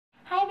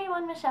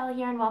everyone, Michelle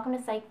here and welcome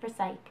to Psych for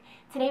Psych.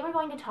 Today we're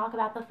going to talk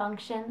about the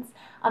functions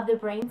of the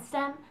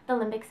brainstem, the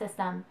limbic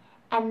system,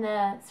 and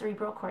the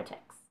cerebral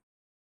cortex.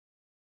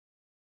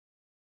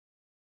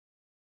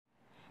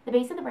 The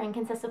base of the brain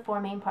consists of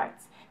four main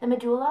parts: the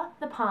medulla,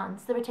 the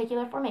pons, the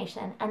reticular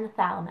formation, and the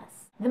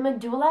thalamus. The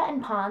medulla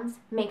and pons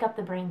make up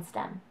the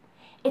brainstem.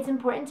 It's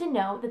important to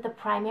note that the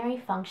primary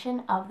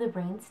function of the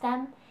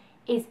brainstem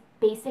is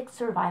basic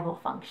survival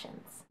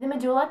functions. The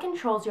medulla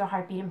controls your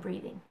heartbeat and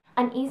breathing.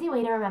 An easy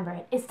way to remember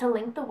it is to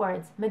link the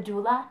words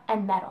medulla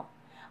and medal.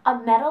 A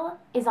medal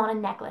is on a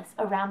necklace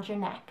around your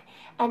neck,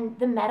 and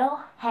the medal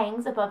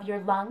hangs above your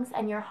lungs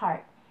and your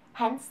heart.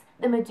 Hence,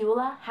 the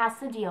medulla has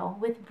to deal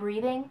with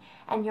breathing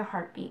and your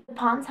heartbeat. The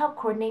pons help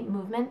coordinate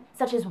movement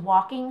such as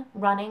walking,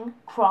 running,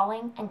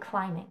 crawling, and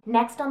climbing.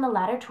 Next on the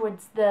ladder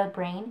towards the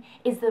brain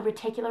is the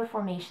reticular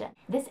formation.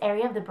 This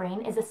area of the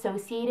brain is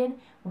associated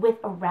with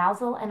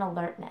arousal and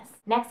alertness.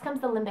 Next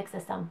comes the limbic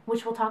system,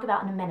 which we'll talk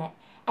about in a minute,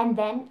 and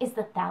then is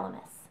the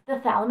thalamus. The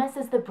thalamus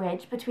is the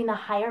bridge between the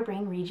higher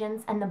brain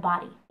regions and the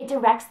body. It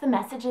directs the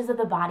messages of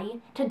the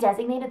body to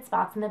designated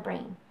spots in the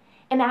brain.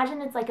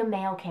 Imagine it's like a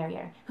mail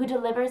carrier who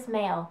delivers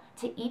mail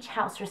to each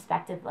house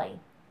respectively.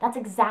 That's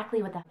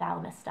exactly what the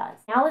thalamus does.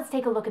 Now let's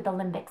take a look at the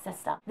limbic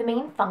system. The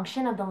main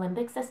function of the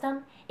limbic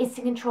system is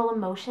to control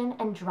emotion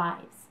and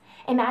drives.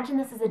 Imagine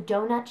this is a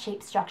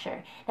donut-shaped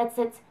structure that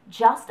sits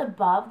just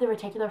above the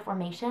reticular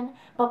formation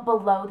but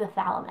below the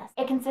thalamus.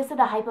 It consists of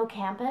the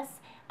hippocampus,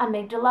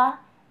 amygdala,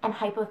 and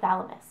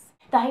hypothalamus.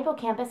 The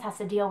hippocampus has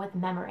to deal with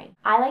memory.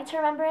 I like to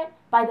remember it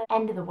by the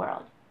end of the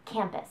world,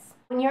 campus.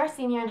 When you're a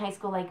senior in high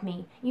school like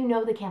me, you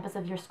know the campus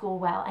of your school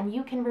well, and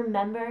you can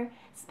remember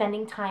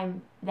spending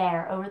time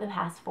there over the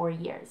past 4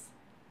 years.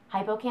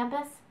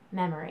 Hippocampus,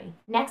 memory.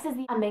 Next is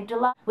the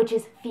amygdala, which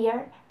is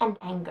fear and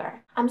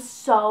anger. I'm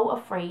so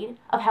afraid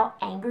of how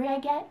angry I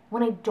get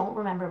when I don't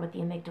remember what the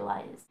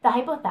amygdala is. The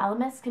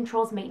hypothalamus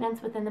controls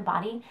maintenance within the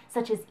body,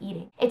 such as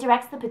eating. It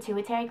directs the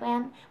pituitary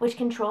gland, which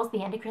controls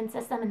the endocrine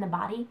system in the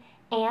body,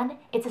 and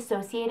it's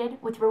associated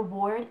with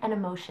reward and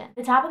emotion.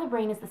 The top of the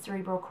brain is the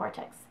cerebral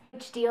cortex,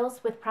 which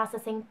deals with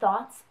processing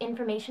thoughts,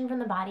 information from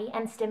the body,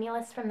 and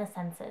stimulus from the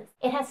senses.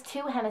 It has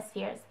two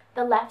hemispheres,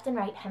 the left and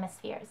right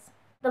hemispheres.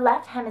 The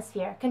left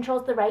hemisphere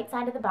controls the right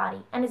side of the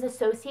body and is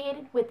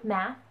associated with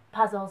math,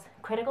 puzzles,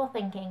 critical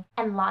thinking,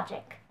 and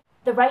logic.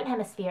 The right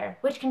hemisphere,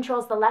 which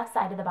controls the left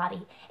side of the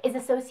body, is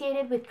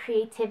associated with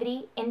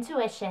creativity,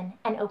 intuition,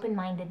 and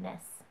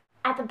open-mindedness.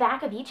 At the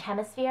back of each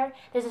hemisphere,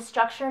 there's a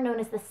structure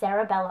known as the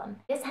cerebellum.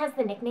 This has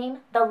the nickname,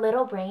 the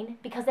little brain,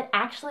 because it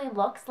actually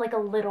looks like a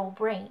little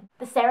brain.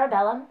 The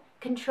cerebellum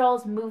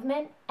controls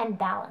movement and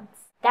balance.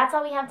 That's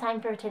all we have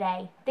time for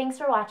today. Thanks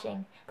for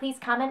watching. Please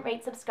comment,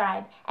 rate,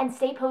 subscribe, and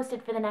stay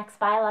posted for the next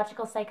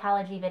biological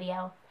psychology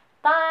video.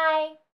 Bye!